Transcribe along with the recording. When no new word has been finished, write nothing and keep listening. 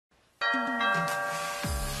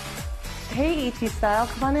Hey, ET Style,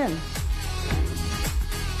 come on in.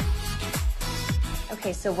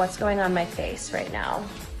 Okay, so what's going on my face right now?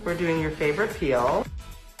 We're doing your favorite peel.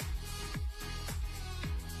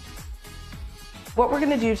 What we're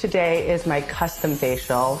gonna do today is my custom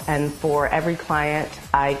facial, and for every client,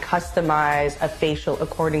 I customize a facial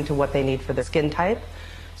according to what they need for their skin type.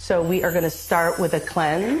 So we are gonna start with a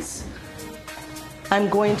cleanse. I'm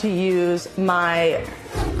going to use my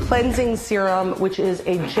cleansing serum, which is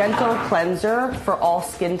a gentle cleanser for all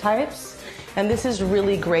skin types. And this is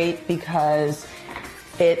really great because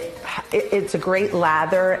it's a great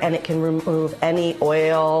lather and it can remove any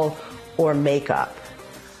oil or makeup.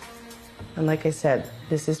 And like I said,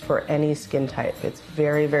 this is for any skin type. It's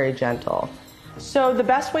very, very gentle. So the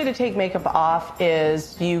best way to take makeup off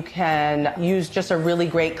is you can use just a really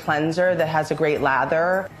great cleanser that has a great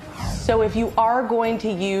lather. So if you are going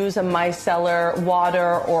to use a micellar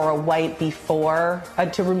water or a white before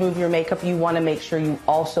to remove your makeup, you want to make sure you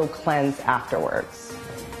also cleanse afterwards.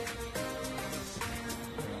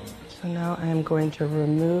 So now I'm going to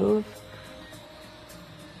remove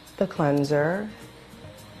the cleanser.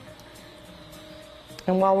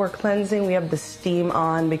 And while we're cleansing, we have the steam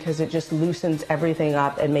on because it just loosens everything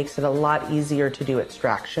up and makes it a lot easier to do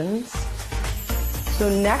extractions. So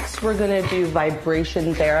next we're gonna do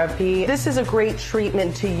vibration therapy. This is a great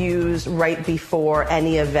treatment to use right before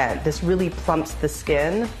any event. This really plumps the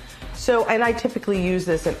skin. And I typically use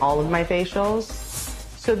this in all of my facials.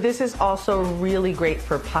 So this is also really great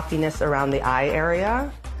for puffiness around the eye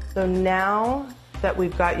area. So now that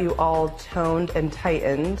we've got you all toned and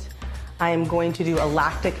tightened, I am going to do a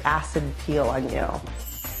lactic acid peel on you.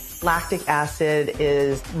 Lactic acid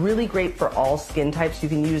is really great for all skin types. You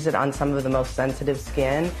can use it on some of the most sensitive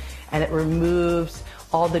skin, and it removes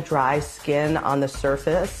all the dry skin on the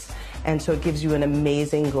surface, and so it gives you an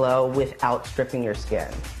amazing glow without stripping your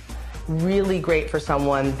skin. Really great for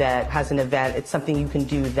someone that has an event. It's something you can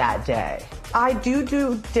do that day. I do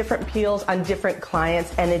different peels on different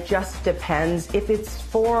clients, and it just depends. If it's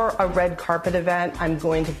for a red carpet event, I'm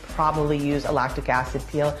going to probably use a lactic acid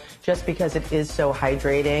peel just because it is so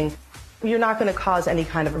hydrating. You're not going to cause any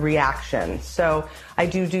kind of reaction. So I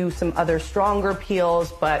do some other stronger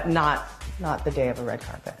peels, but not the day of a red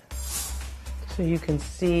carpet. So you can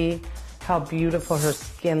see how beautiful her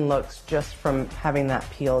skin looks just from having that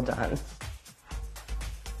peel done.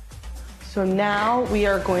 So now we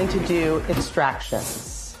are going to do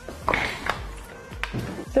extractions.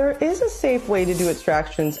 There is a safe way to do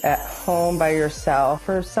extractions at home by yourself.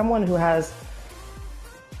 For someone who has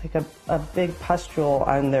like a big pustule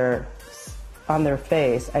on their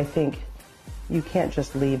face, I think you can't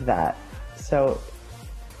just leave that. So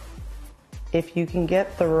if you can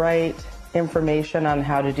get the right information on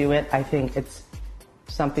how to do it, I think it's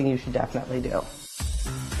something you should definitely do.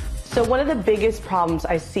 So one of the biggest problems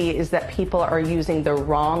I see is that people are using the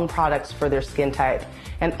wrong products for their skin type,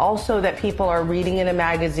 and also that people are reading in a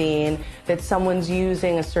magazine that someone's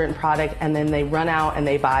using a certain product and then they run out and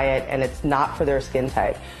they buy it and it's not for their skin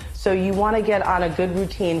type. So you want to get on a good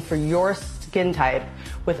routine for your skin type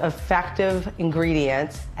with effective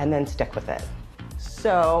ingredients and then stick with it.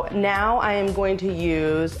 So now I am going to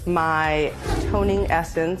use my toning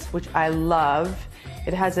essence, which I love.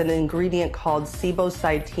 It has an ingredient called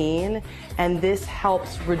sebocytine, and this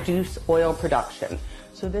helps reduce oil production.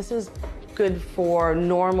 So this is good for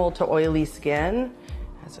normal to oily skin.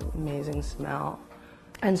 It has an amazing smell.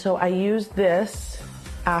 And so I use this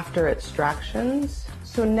after extractions.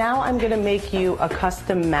 So now I'm gonna make you a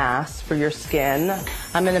custom mask for your skin.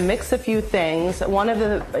 I'm gonna mix a few things. One of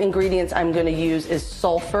the ingredients I'm gonna use is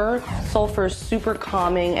sulfur. Sulfur is super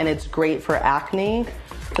calming and it's great for acne.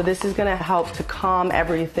 So this is gonna help to calm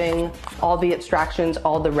everything, all the extractions,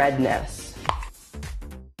 all the redness.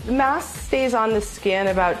 The mask stays on the skin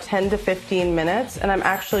about 10 to 15 minutes, and I'm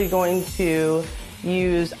actually going to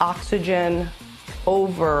use oxygen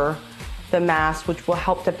over the mask, which will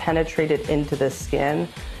help to penetrate it into the skin.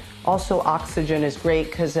 Also, oxygen is great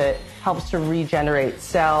because it helps to regenerate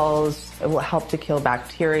cells. It will help to kill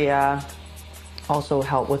bacteria. Also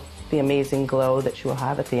help with the amazing glow that you will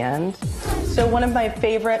have at the end. So one of my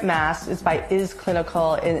favorite masks is by Is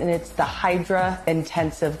Clinical, and it's the Hydra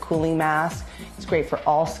Intensive Cooling Mask. It's great for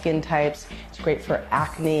all skin types. It's great for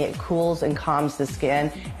acne. It cools and calms the skin,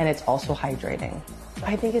 and it's also hydrating.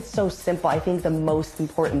 I think it's so simple. I think the most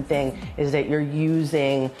important thing is that you're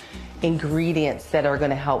using ingredients that are going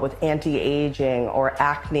to help with anti-aging or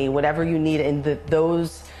acne, whatever you need, and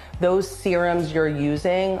those serums you're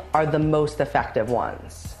using are the most effective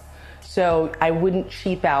ones. So I wouldn't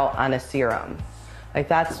cheap out on a serum. Like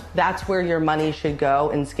that's where your money should go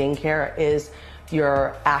in skincare, is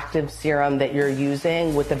your active serum that you're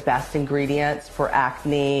using with the best ingredients for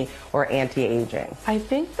acne or anti-aging. I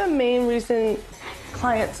think the main reason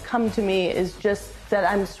clients come to me is just that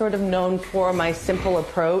I'm sort of known for my simple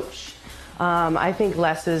approach. I think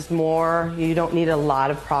less is more. You don't need a lot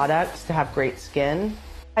of products to have great skin.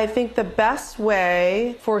 I think the best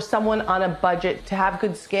way for someone on a budget to have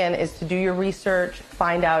good skin is to do your research,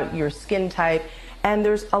 find out your skin type, and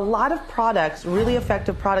there's a lot of products, really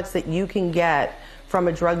effective products that you can get from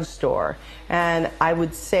a drugstore. And I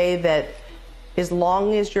would say that as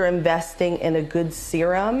long as you're investing in a good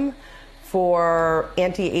serum for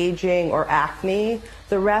anti-aging or acne,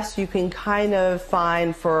 the rest you can kind of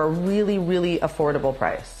find for a really, really affordable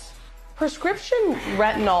price. Prescription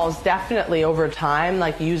retinols definitely over time,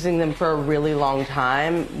 like using them for a really long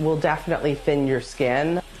time, will definitely thin your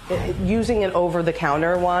skin. Using an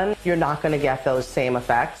over-the-counter one, you're not going to get those same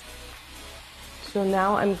effects. So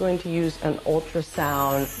now I'm going to use an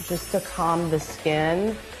ultrasound just to calm the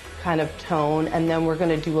skin, kind of tone, and then we're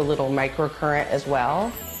going to do a little microcurrent as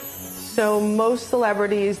well. So most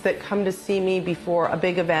celebrities that come to see me before a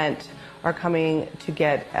big event are coming to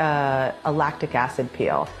get a lactic acid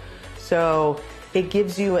peel. So it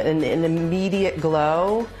gives you an immediate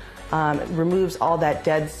glow. It removes all that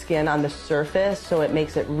dead skin on the surface, so it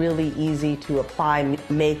makes it really easy to apply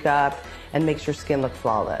makeup and makes your skin look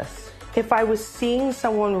flawless. If I was seeing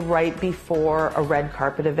someone right before a red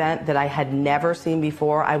carpet event that I had never seen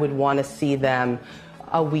before, I would want to see them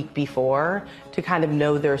a week before to kind of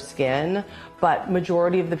know their skin. But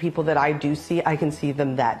majority of the people that I do see, I can see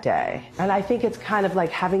them that day. And I think it's kind of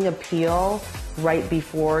like having a peel right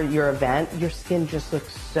before your event. Your skin just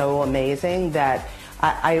looks so amazing that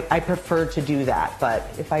I prefer to do that. But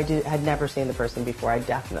if I had never seen the person before, I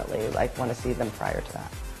definitely want to see them prior to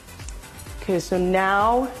that. Okay, so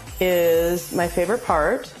now is my favorite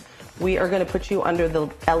part. We are going to put you under the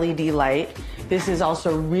LED light. This is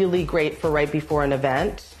also really great for right before an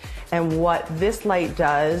event. And what this light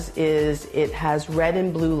does is it has red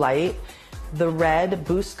and blue light. The red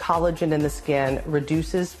boosts collagen in the skin,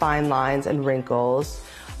 reduces fine lines and wrinkles,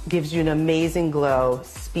 gives you an amazing glow,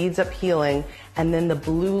 speeds up healing, and then the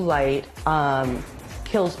blue light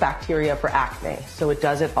kills bacteria for acne. So it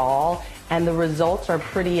does it all, and the results are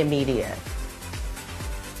pretty immediate.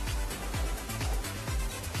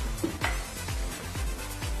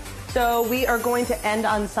 So we are going to end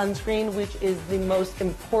on sunscreen, which is the most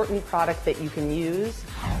important product that you can use.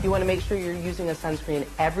 You want to make sure you're using a sunscreen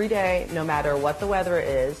every day, no matter what the weather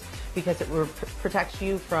is, because it protects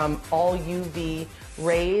you from all UV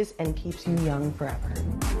rays and keeps you young forever.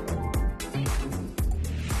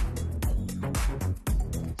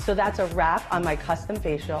 So that's a wrap on my custom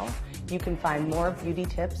facial. You can find more beauty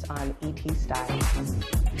tips on ET Style.